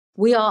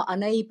We are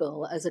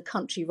unable as a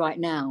country right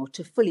now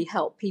to fully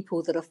help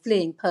people that are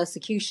fleeing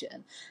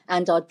persecution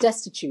and are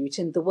destitute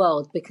in the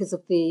world because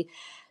of the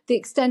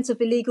extent of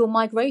illegal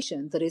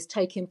migration that is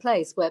taking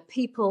place, where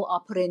people are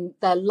putting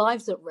their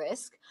lives at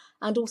risk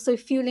and also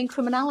fueling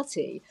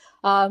criminality,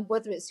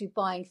 whether it's through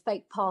buying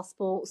fake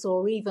passports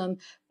or even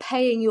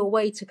paying your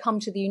way to come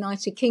to the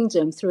United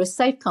Kingdom through a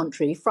safe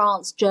country,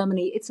 France,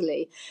 Germany,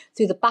 Italy,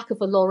 through the back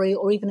of a lorry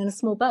or even in a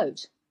small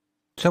boat.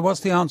 So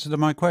what's the answer to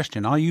my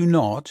question? Are you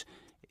not,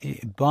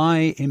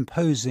 by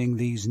imposing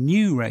these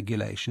new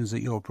regulations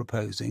that you're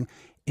proposing,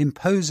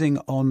 imposing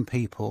on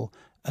people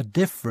a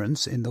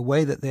difference in the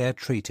way that they are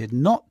treated,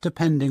 not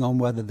depending on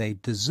whether they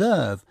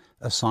deserve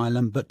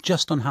asylum, but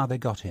just on how they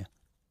got here?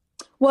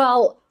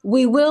 Well,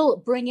 we will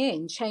bring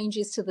in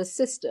changes to the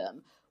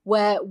system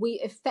where we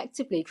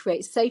effectively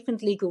create safe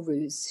and legal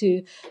routes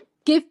to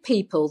give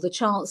people the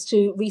chance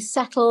to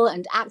resettle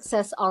and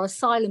access our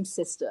asylum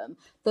system,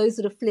 those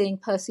that are fleeing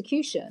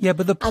persecution. Yeah,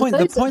 but the point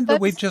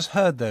that we've just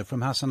heard, though,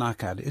 from Hassan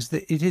Akkad is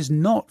that it is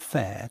not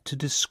fair to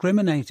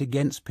discriminate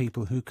against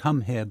people who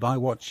come here by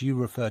what you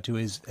refer to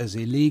as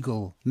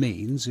illegal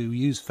means, who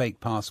use fake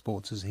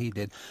passports as he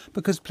did,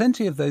 because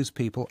plenty of those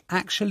people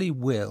actually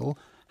will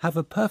have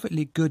a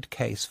perfectly good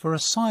case for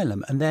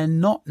asylum, and they're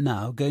not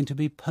now going to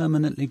be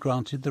permanently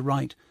granted the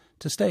right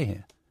to stay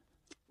here.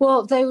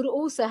 Well, they would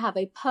also have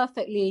a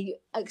perfectly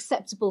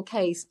acceptable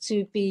case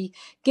to be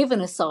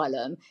given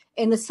asylum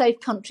in the safe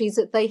countries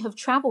that they have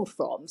travelled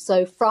from.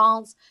 So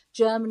France,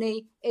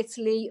 Germany,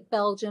 Italy,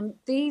 Belgium,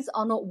 these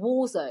are not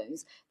war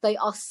zones. They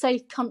are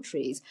safe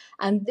countries.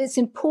 And it's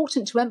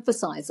important to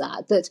emphasise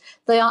that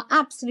they are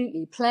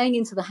absolutely playing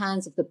into the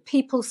hands of the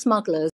people smugglers